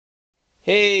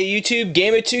Hey YouTube,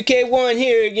 Gamer2K1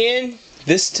 here again.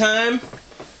 This time,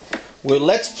 we're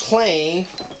Let's Playing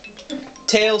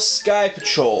Tails Sky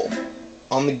Patrol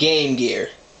on the Game Gear.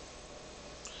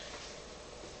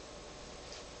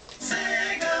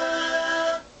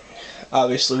 Sega.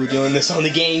 Obviously we're doing this on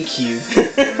the GameCube.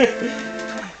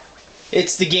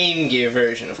 It's the Game Gear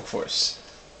version, of course.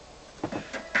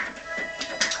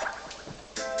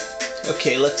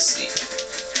 Okay, let's see.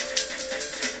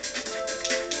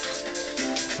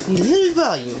 Need a little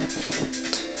volume.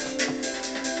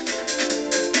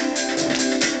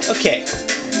 Okay.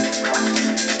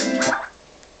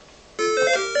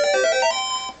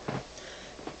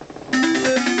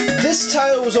 This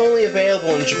title was only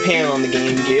available in Japan on the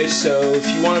Game Gear, so if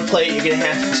you want to play it, you're gonna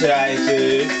have to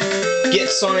either get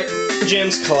Sonic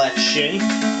Gems Collection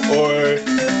or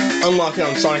unlock it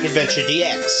on Sonic Adventure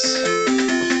DX.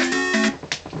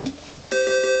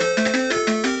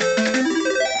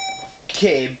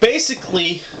 Okay,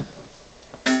 basically,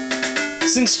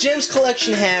 since Gems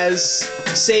Collection has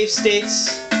save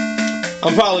states,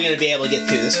 I'm probably going to be able to get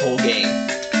through this whole game.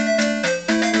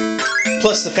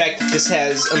 Plus the fact that this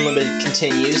has unlimited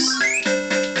continues.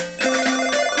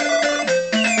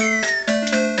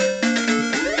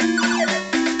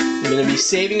 I'm going to be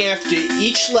saving after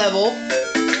each level,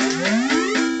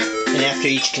 and after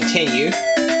each continue.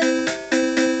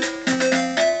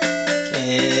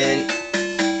 And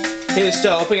here's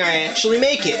to hoping I actually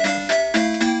make it.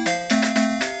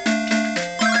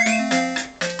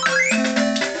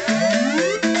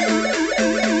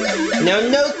 Now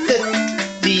note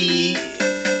that the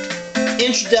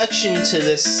introduction to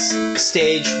this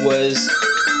stage was,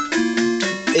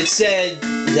 it said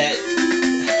that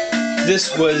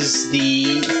this was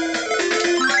the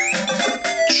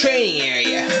training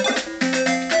area.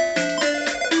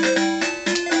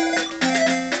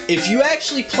 If you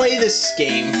actually play this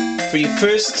game for your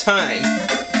first time,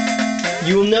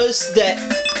 you will notice that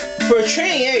for a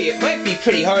training area, it might be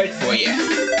pretty hard for you.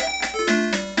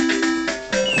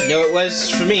 You know it was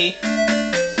for me.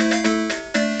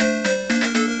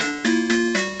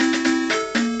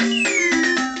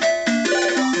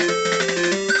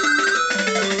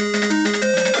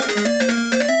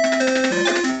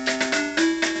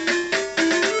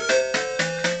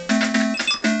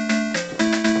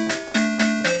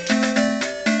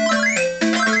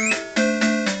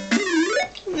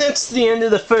 That's the end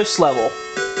of the first level.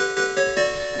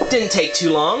 Didn't take too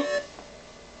long.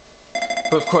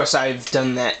 But of course I've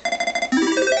done that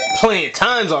plenty of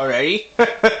times already.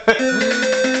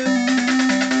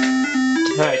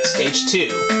 Alright, stage 2.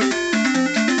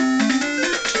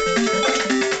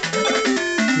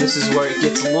 This is where it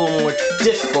gets a little more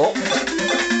difficult.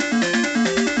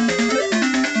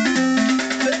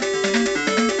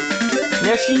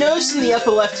 Now if you notice in the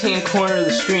upper left hand corner of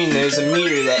the screen there's a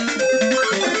meter that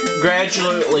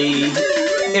gradually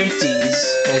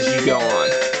empties as you go on.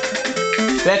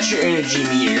 That's your energy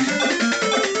meter.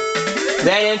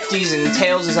 That empties and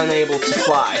Tails is unable to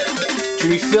fly. To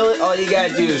refill it, all you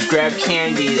gotta do is grab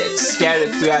candy that's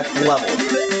scattered throughout the level.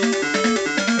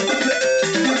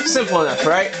 Simple enough,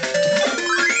 right?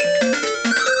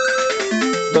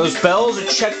 Those bells are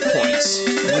checkpoints.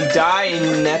 You die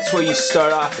and that's where you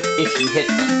start off if you hit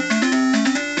them.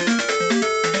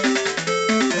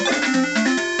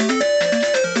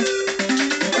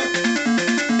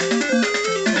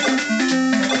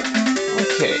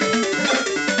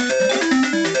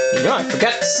 I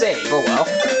forgot to save, oh well.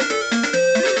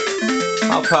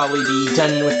 I'll probably be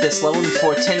done with this level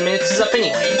before 10 minutes is up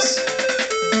anyways.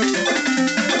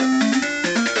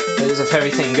 That is if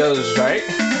everything goes right.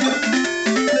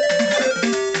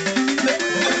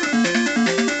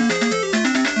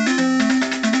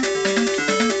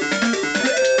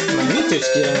 My meter's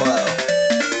getting low.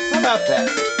 How about that?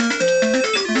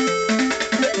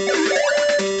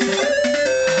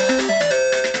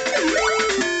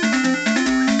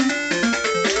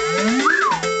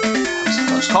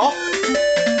 Call.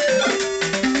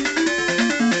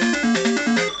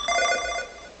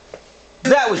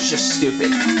 That was just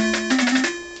stupid.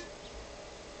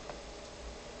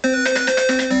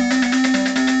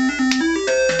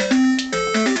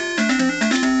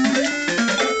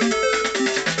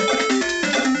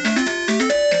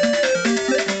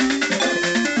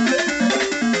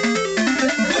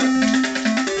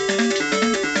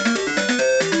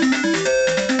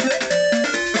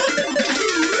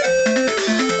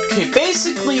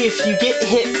 Basically, if you get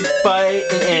hit by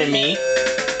an enemy,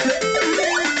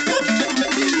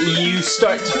 you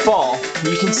start to fall.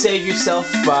 You can save yourself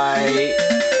by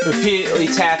repeatedly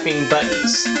tapping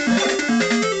buttons.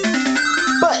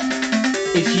 But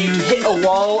if you hit a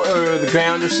wall or the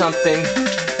ground or something,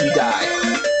 you die.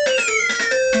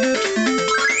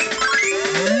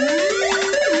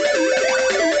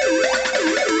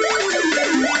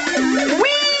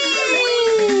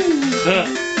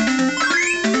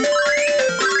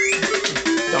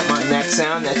 Don't mind that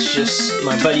sound, that's just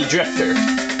my buddy Drifter.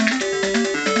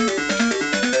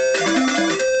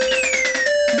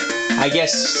 I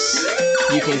guess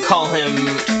you can call him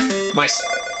my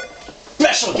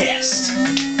special guest.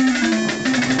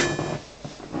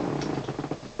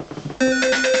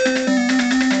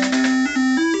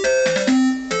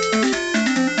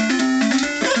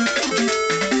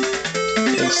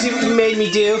 And see what you made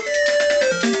me do?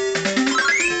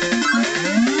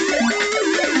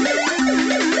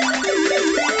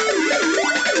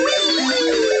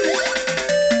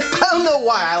 I don't know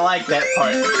why I like that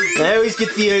part. And I always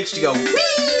get the urge to go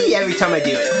whee every time I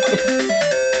do it.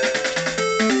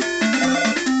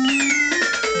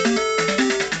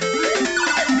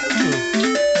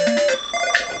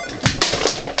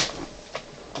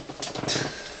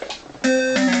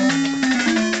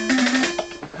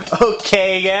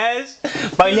 Okay, guys.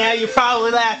 By now you're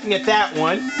probably laughing at that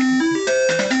one.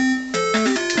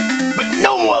 But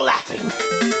no more laughing!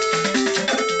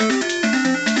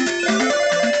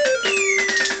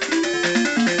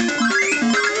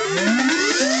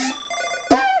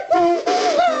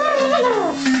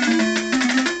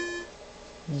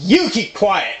 You keep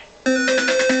quiet!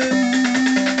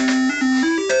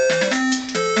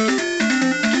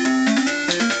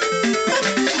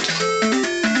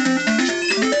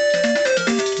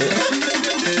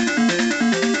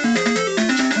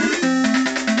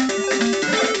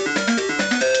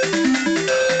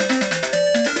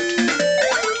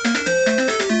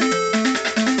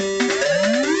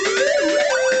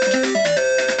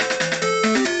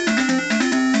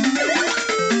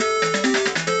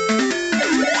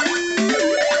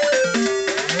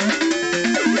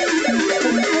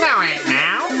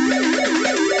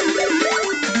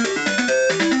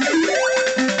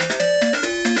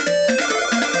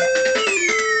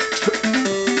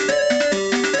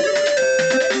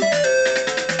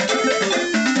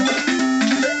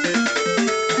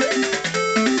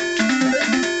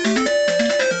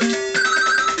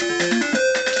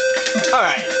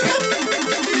 Alright.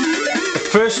 The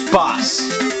first boss.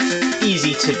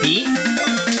 Easy to beat.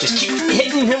 Just keep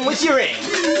hitting him with your aim.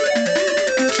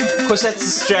 Of course, that's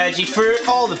the strategy for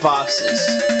all the bosses.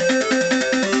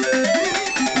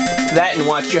 That and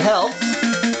watch your health,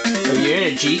 or your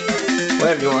energy,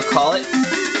 whatever you want to call it.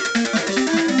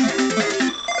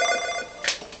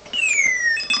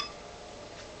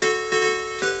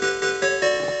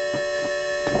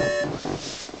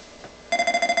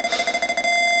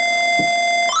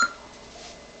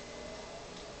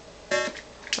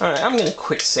 Alright, I'm gonna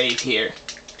quick save here.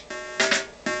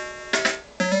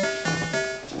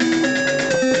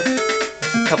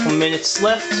 A couple minutes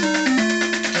left.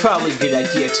 Probably a good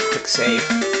idea to quick save.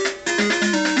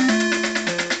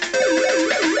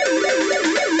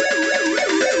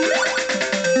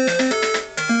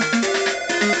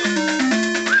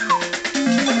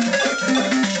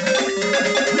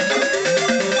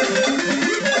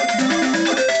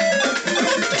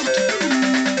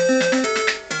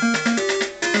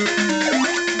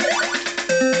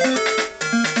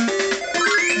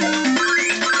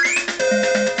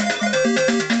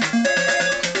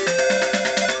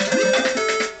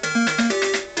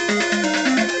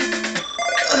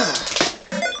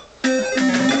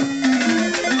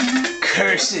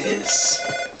 Curses.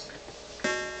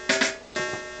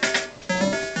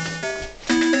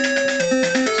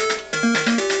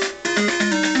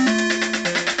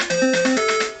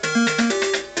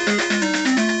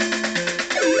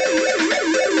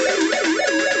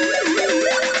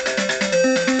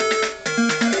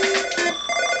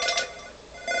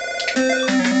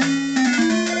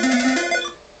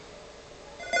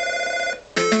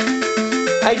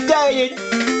 I died.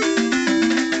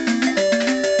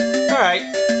 Alright.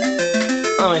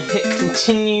 I'm gonna hit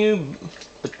continue,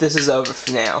 but this is over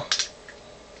for now.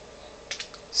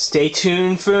 Stay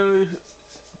tuned for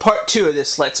part 2 of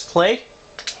this Let's Play.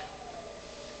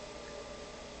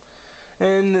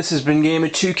 And this has been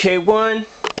Gamer2K1,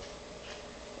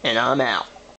 and I'm out.